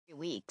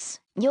weeks.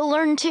 You'll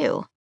learn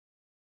too.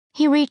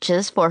 He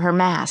reaches for her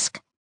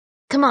mask.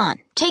 Come on,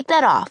 take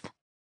that off.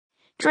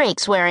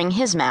 Drake's wearing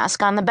his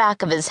mask on the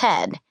back of his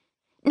head.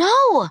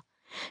 No!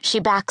 She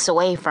backs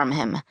away from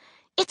him.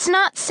 It's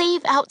not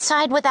safe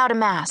outside without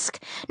a mask.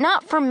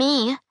 Not for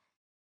me.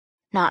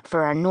 Not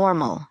for a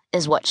normal,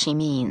 is what she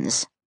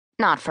means.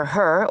 Not for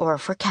her or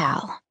for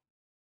Cal.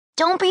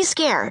 Don't be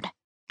scared.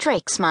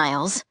 Drake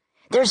smiles.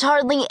 There's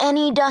hardly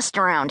any dust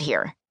around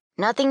here.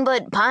 Nothing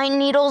but pine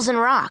needles and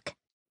rock.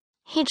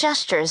 He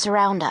gestures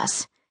around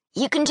us.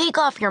 You can take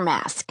off your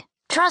mask.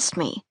 Trust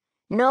me.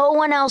 No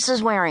one else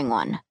is wearing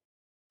one.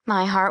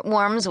 My heart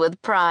warms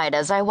with pride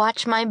as I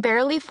watch my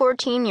barely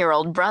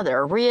 14-year-old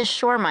brother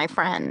reassure my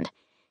friend.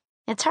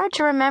 It's hard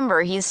to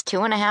remember he's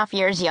 2.5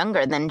 years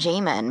younger than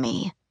Jayma and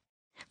me.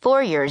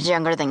 4 years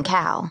younger than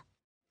Cal.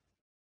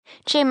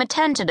 Jayma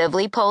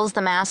tentatively pulls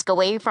the mask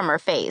away from her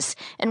face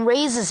and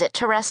raises it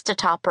to rest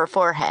atop her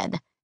forehead.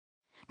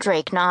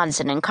 Drake nods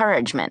in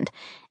encouragement,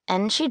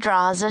 and she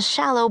draws a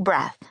shallow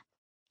breath.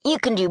 You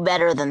can do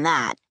better than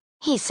that,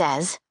 he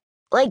says.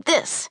 Like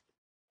this.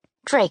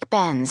 Drake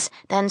bends,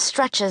 then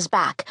stretches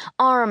back,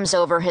 arms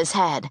over his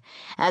head,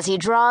 as he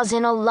draws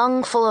in a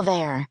lungful of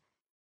air.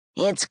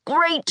 It's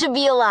great to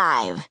be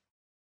alive.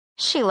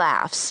 She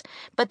laughs,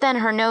 but then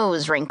her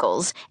nose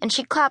wrinkles, and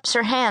she claps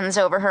her hands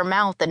over her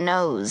mouth and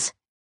nose.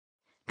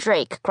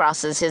 Drake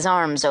crosses his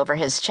arms over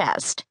his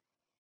chest.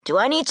 Do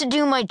I need to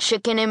do my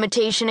chicken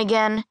imitation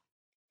again?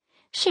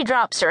 She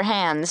drops her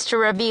hands to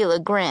reveal a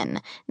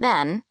grin,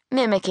 then,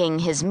 mimicking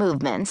his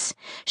movements,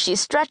 she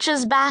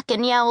stretches back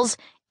and yells,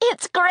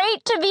 It's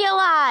great to be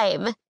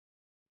alive!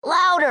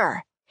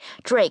 Louder!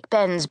 Drake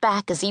bends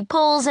back as he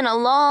pulls in a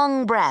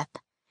long breath.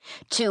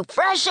 To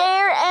fresh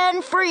air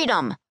and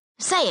freedom!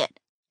 Say it.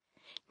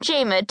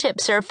 Jayma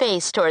tips her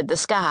face toward the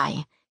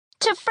sky.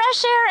 To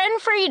fresh air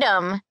and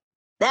freedom!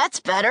 That's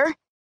better,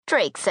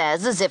 Drake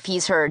says as if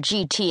he's her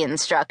GT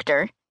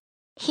instructor.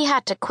 He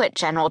had to quit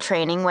general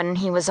training when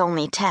he was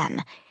only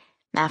 10,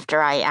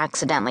 after I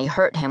accidentally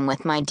hurt him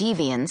with my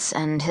deviance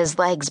and his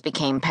legs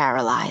became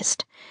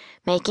paralyzed,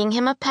 making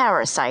him a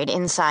parasite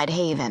inside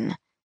Haven.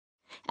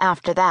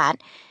 After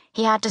that,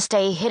 he had to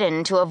stay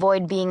hidden to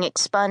avoid being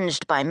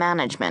expunged by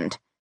management.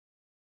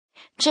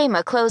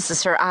 Jayma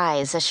closes her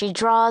eyes as she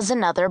draws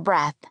another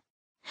breath.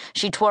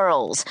 She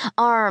twirls,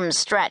 arms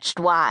stretched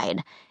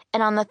wide,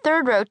 and on the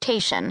third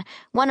rotation,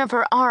 one of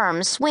her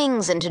arms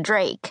swings into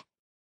Drake.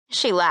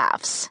 She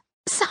laughs.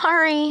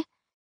 Sorry.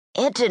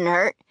 It didn't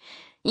hurt.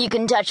 You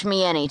can touch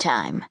me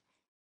anytime.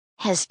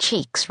 His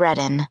cheeks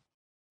redden.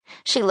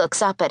 She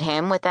looks up at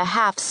him with a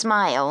half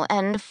smile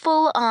and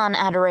full-on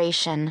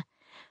adoration,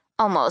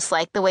 almost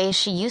like the way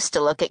she used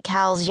to look at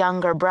Cal's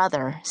younger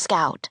brother,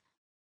 Scout.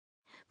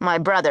 My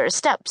brother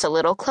steps a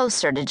little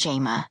closer to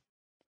Jayma.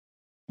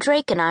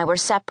 Drake and I were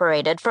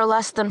separated for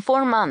less than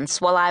 4 months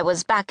while I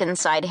was back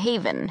inside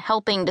Haven,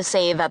 helping to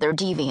save other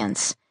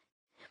deviants.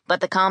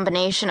 But the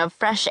combination of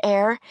fresh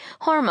air,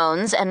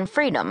 hormones, and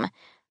freedom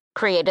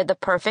created the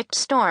perfect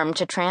storm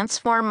to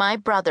transform my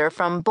brother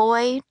from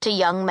boy to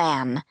young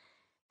man.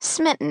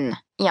 Smitten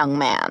young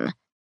man.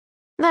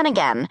 Then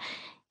again,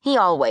 he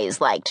always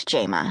liked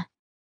Jayma.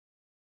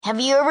 Have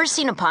you ever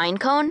seen a pine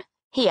cone?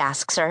 He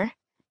asks her.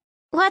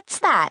 What's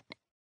that?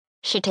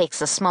 She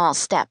takes a small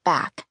step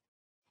back.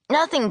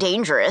 Nothing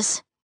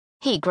dangerous.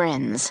 He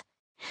grins.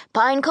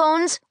 Pine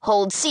cones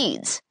hold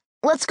seeds.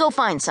 Let's go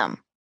find some.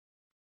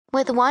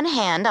 With one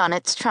hand on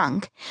its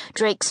trunk,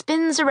 Drake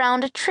spins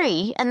around a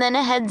tree and then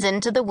heads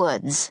into the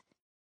woods.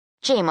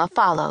 Jayma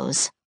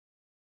follows.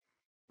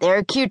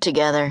 They're cute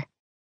together.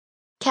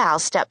 Cal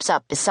steps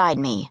up beside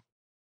me.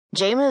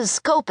 Jayma's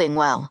coping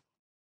well.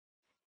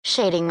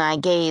 Shading my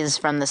gaze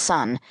from the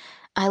sun,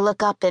 I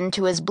look up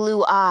into his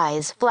blue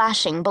eyes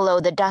flashing below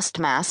the dust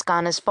mask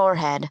on his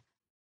forehead.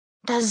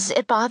 Does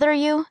it bother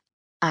you?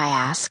 I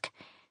ask,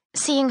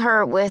 seeing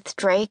her with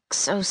Drake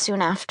so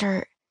soon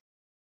after.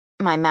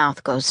 My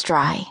mouth goes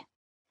dry.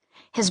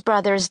 His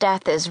brother's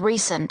death is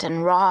recent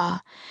and raw,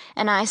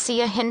 and I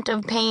see a hint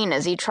of pain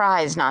as he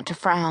tries not to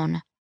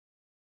frown.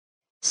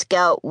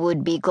 Scout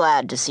would be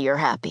glad to see her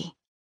happy.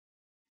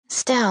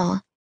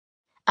 Still,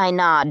 I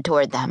nod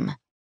toward them.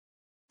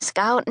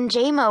 Scout and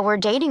Jayma were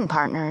dating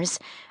partners.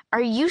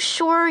 Are you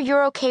sure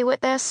you're okay with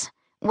this?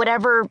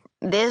 Whatever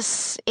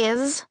this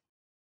is?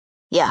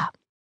 Yeah,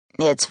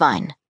 it's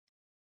fine.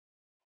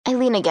 I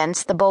lean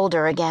against the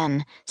boulder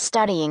again,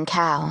 studying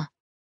Cal.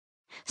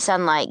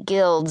 Sunlight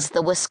gilds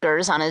the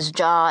whiskers on his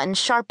jaw and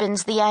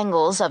sharpens the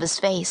angles of his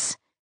face.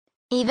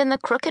 Even the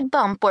crooked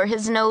bump where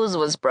his nose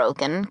was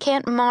broken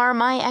can't mar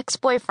my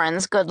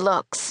ex-boyfriend's good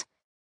looks.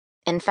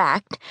 In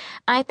fact,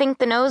 I think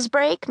the nose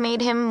break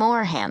made him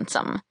more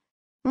handsome,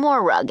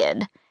 more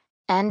rugged,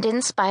 and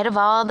in spite of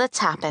all that's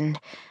happened,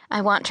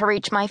 I want to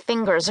reach my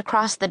fingers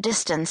across the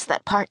distance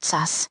that parts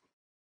us.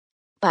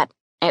 But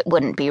it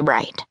wouldn't be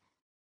right.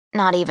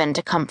 Not even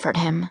to comfort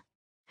him.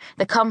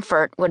 The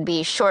comfort would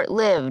be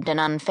short-lived and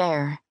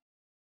unfair.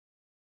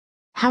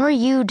 How are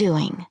you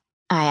doing?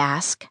 I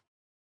ask.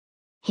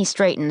 He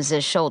straightens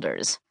his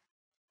shoulders.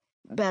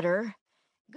 Better.